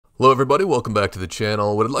Hello everybody, welcome back to the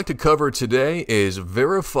channel. What I'd like to cover today is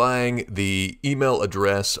verifying the email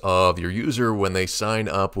address of your user when they sign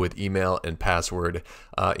up with email and password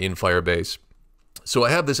in Firebase. So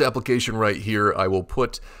I have this application right here. I will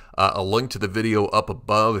put a link to the video up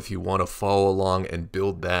above if you want to follow along and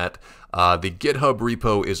build that. The Github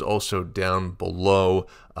repo is also down below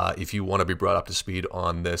if you want to be brought up to speed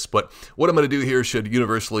on this. But what I'm going to do here should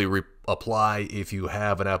universally apply if you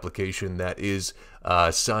have an application that is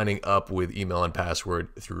signing up with email and password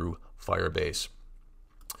through Firebase.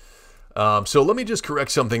 So let me just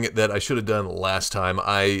correct something that I should have done last time.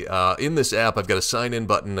 In this app, I've got a sign in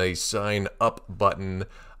button, a sign up button,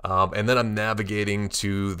 and then I'm navigating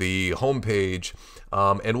to the home page.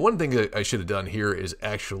 And one thing that I should have done here is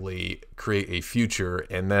actually create a future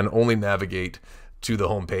and then only navigate to the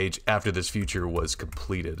home page after this future was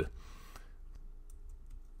completed.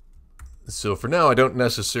 So for now, I don't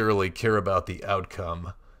necessarily care about the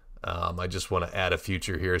outcome. I just want to add a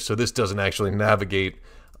future here. So this doesn't actually navigate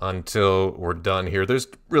until we're done here. There's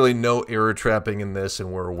really no error trapping in this,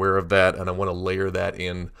 and we're aware of that, and I want to layer that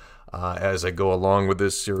in as I go along with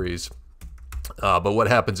this series. But what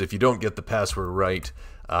happens if you don't get the password right,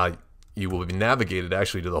 you will be navigated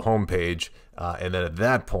actually to the home page, and then at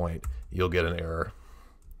that point, you'll get an error,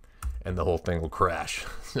 and the whole thing will crash.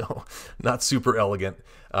 So not super elegant,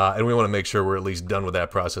 and we want to make sure we're at least done with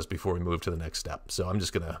that process before we move to the next step. So I'm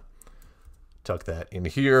just going to tuck that in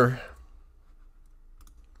here.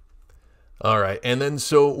 All right, and then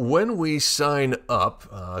so when we sign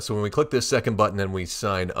up, so when we click this second button and we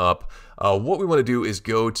sign up, what we want to do is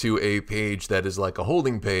go to a page that is like a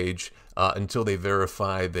holding page until they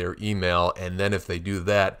verify their email, and then if they do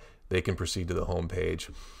that, they can proceed to the home page.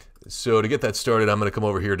 So to get that started, I'm going to come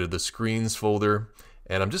over here to the screens folder,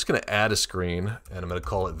 and I'm just going to add a screen, and I'm going to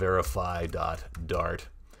call it verify.dart.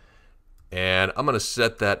 And I'm going to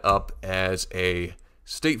set that up as a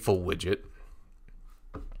stateful widget.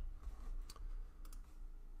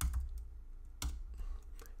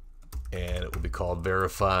 And it will be called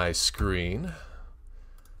verify screen.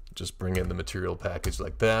 Just bring in the material package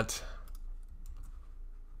like that.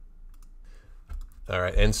 All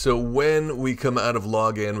right, and so when we come out of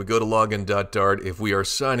login, we go to login.dart. If we are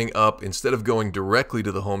signing up, instead of going directly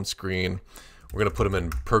to the home screen, we're going to put them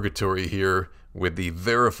in purgatory here with the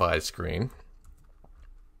verify screen.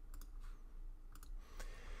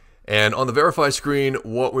 And on the verify screen,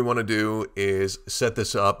 what we want to do is set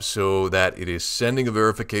this up so that it is sending a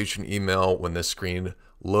verification email when this screen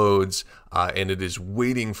loads, and it is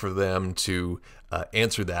waiting for them to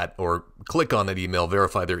answer that or click on that email,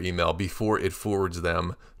 verify their email before it forwards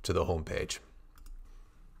them to the home page.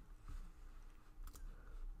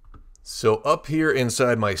 So up here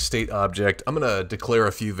inside my state object, I'm going to declare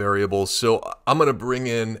a few variables. So I'm going to bring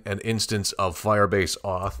in an instance of Firebase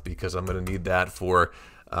auth because I'm going to need that for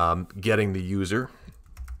getting the user.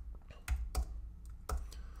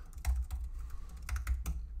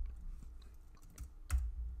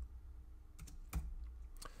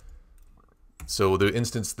 So the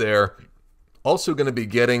instance there, also going to be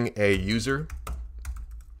getting a user.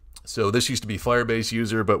 So this used to be Firebase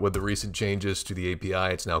user, but with the recent changes to the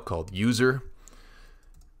API, it's now called user.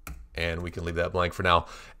 And we can leave that blank for now.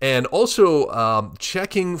 And also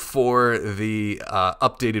checking for the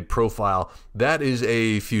updated profile. That is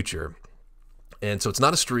a future. And so it's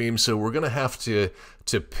not a stream, so we're going to have to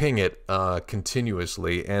ping it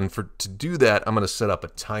continuously. And to do that, I'm going to set up a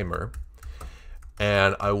timer.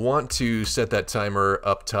 And I want to set that timer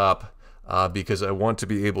up top because I want to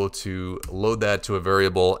be able to load that to a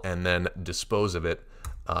variable and then dispose of it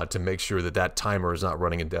to make sure that that timer is not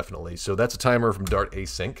running indefinitely. So that's a timer from Dart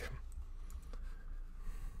Async.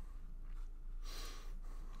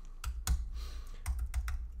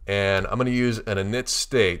 And I'm going to use an init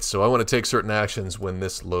state. So I want to take certain actions when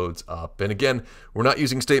this loads up. And again, we're not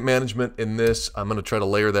using state management in this. I'm going to try to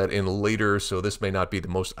layer that in later. So this may not be the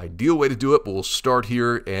most ideal way to do it, but we'll start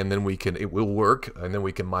here and then it will work. And then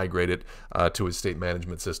we can migrate it to a state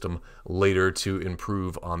management system later to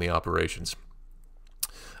improve on the operations.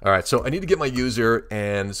 All right, so I need to get my user.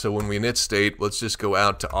 And so when we init state, let's just go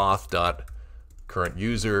out to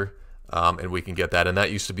auth.currentUser. And we can get that. And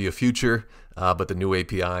that used to be a future, but the new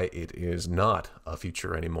API, it is not a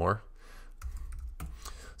future anymore.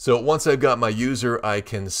 So once I've got my user, I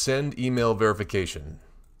can send email verification.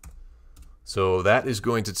 So that is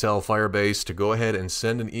going to tell Firebase to go ahead and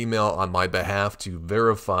send an email on my behalf to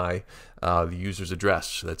verify the user's address.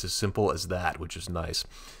 So that's as simple as that, which is nice.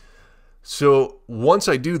 So once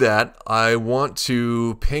I do that, I want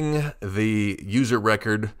to ping the user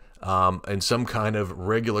record in some kind of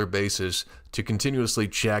regular basis to continuously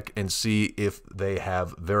check and see if they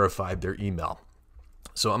have verified their email.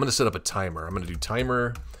 So I'm going to set up a timer. I'm going to do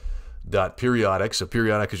timer.periodic. So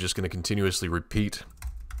periodic is just going to continuously repeat.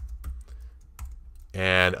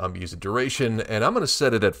 And I'm going to use a duration, and I'm going to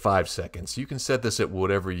set it at 5 seconds. You can set this at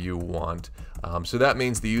whatever you want. So that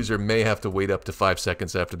means the user may have to wait up to 5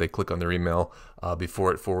 seconds after they click on their email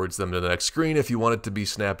before it forwards them to the next screen. If you want it to be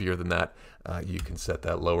snappier than that, you can set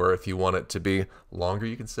that lower. If you want it to be longer,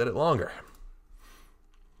 you can set it longer.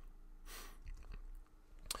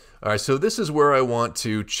 All right, so this is where I want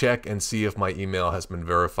to check and see if my email has been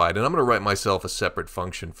verified, and I'm going to write myself a separate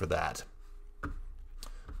function for that.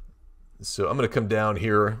 So I'm going to come down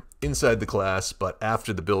here inside the class, but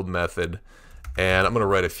after the build method, and I'm going to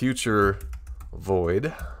write a future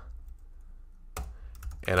void,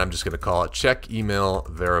 and I'm just going to call it check email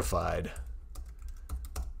verified,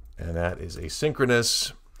 and that is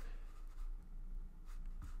asynchronous.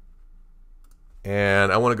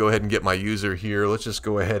 And I want to go ahead and get my user here. Let's just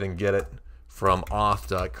go ahead and get it from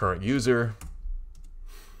auth.currentUser.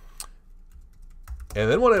 And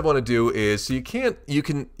then what I want to do is, so you can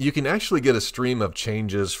actually get a stream of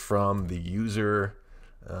changes from the user.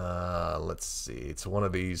 Let's see, it's one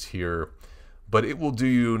of these here, but it will do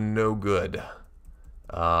you no good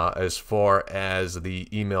as far as the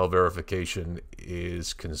email verification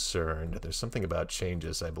is concerned. There's something about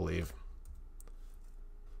changes, I believe.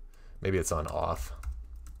 Maybe it's on auth.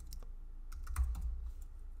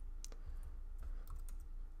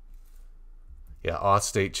 Yeah, auth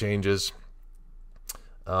state changes.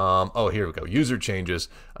 Oh, here we go. User changes.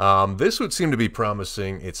 This would seem to be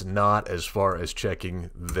promising. It's not as far as checking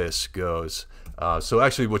this goes. So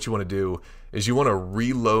actually what you want to do is you want to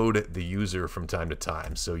reload the user from time to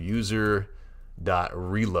time. So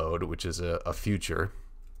user.reload, which is a future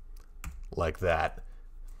like that.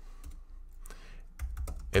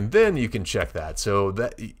 And then you can check that. So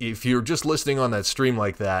that if you're just listening on that stream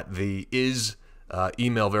like that, the is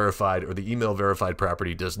email verified or the email verified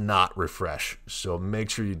property does not refresh. So make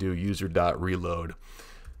sure you do user.reload.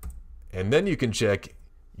 And then you can check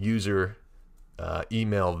user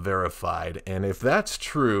email verified. And if that's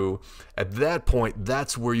true, at that point,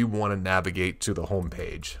 that's where you want to navigate to the home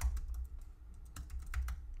page.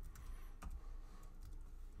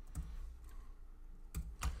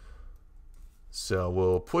 So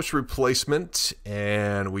we'll push replacement,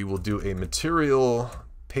 and we will do a material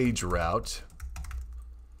page route.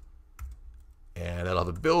 And that'll have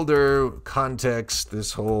a builder, context,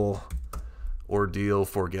 this whole ordeal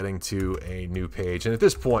for getting to a new page. And at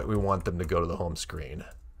this point, we want them to go to the home screen.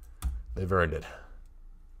 They've earned it.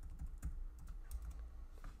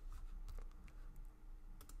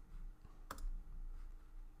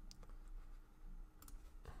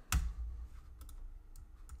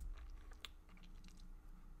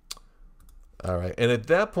 All right, and at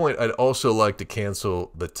that point, I'd also like to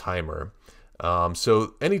cancel the timer.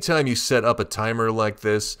 So anytime you set up a timer like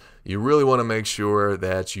this, you really want to make sure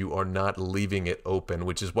that you are not leaving it open,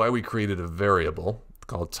 which is why we created a variable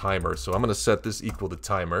called timer. So I'm going to set this equal to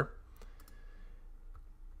timer.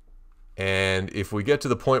 And if we get to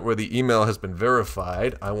the point where the email has been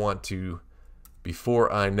verified, I want to,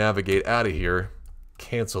 before I navigate out of here,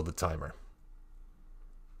 cancel the timer.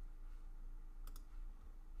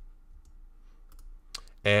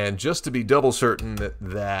 And just to be double certain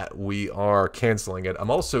that we are canceling it,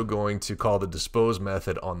 I'm also going to call the dispose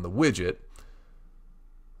method on the widget.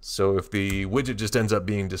 So if the widget just ends up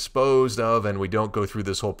being disposed of and we don't go through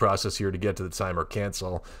this whole process here to get to the timer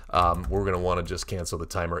cancel, we're going to want to just cancel the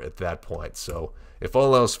timer at that point. So if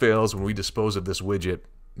all else fails, when we dispose of this widget,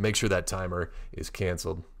 make sure that timer is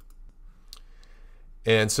canceled.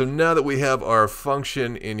 And so now that we have our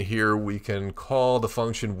function in here, we can call the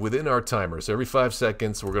function within our timer. So every 5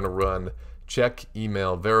 seconds, we're going to run check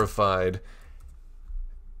email verified.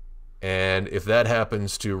 And if that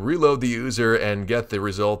happens to reload the user and get the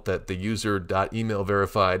result that the user.email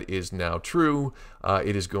verified is now true,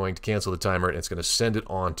 it is going to cancel the timer and it's going to send it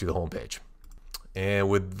on to the home page. And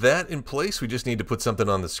with that in place, we just need to put something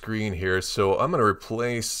on the screen here. So I'm going to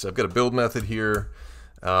replace, I've got a build method here.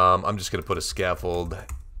 I'm just going to put a scaffold,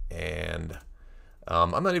 and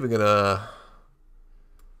I'm not even going to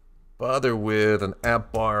bother with an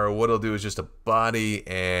app bar. What I'll do is just a body,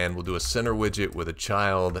 and we'll do a center widget with a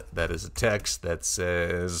child that is a text that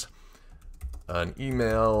says an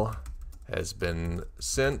email has been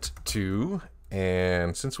sent to,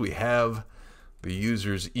 and since we have the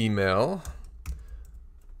user's email,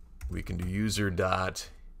 we can do user.email.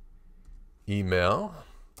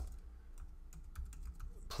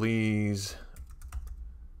 Please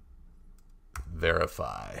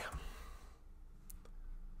verify.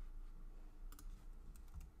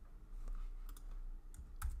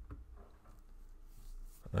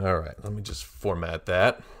 All right, let me just format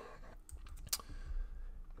that.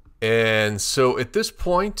 And so at this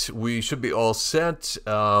point, we should be all set.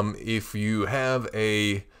 If you have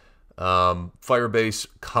a Firebase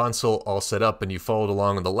console all set up and you followed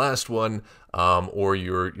along on the last one, or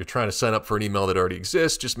you're trying to sign up for an email that already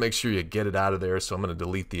exists, just make sure you get it out of there. So I'm going to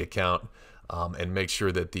delete the account and make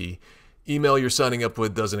sure that the email you're signing up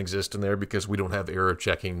with doesn't exist in there, because we don't have error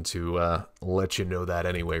checking to let you know that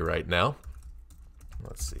anyway right now.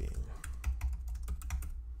 Let's see.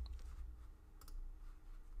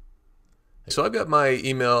 So I've got my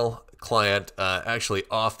email client actually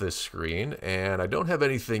off this screen, and I don't have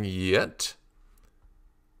anything yet.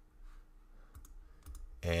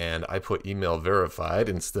 And I put email verified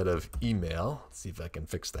instead of email. Let's see if I can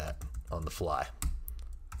fix that on the fly.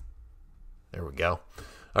 There we go.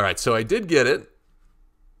 All right, so I did get it,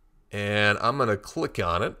 and I'm going to click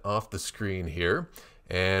on it off the screen here.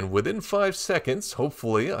 And within 5 seconds,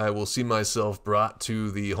 hopefully, I will see myself brought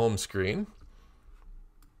to the home screen.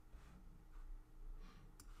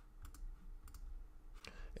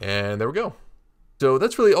 And there we go. So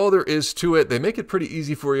that's really all there is to it. They make it pretty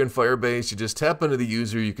easy for you in Firebase. You just tap into the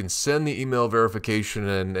user, you can send the email verification,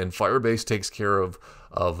 and Firebase takes care of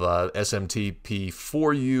SMTP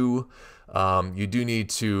for you. You do need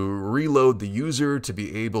to reload the user to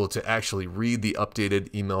be able to actually read the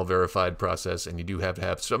updated email verified process, and you do have to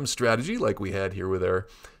have some strategy like we had here with our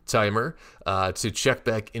timer to check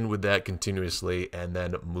back in with that continuously and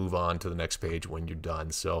then move on to the next page when you're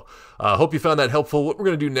done. So I hope you found that helpful. What we're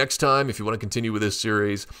going to do next time, if you want to continue with this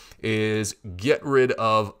series, is get rid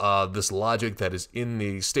of this logic that is in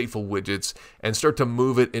the stateful widgets and start to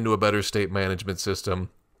move it into a better state management system.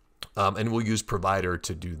 And we'll use provider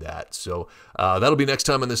to do that. So that'll be next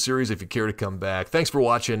time in this series if you care to come back. Thanks for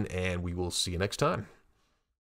watching, and we will see you next time.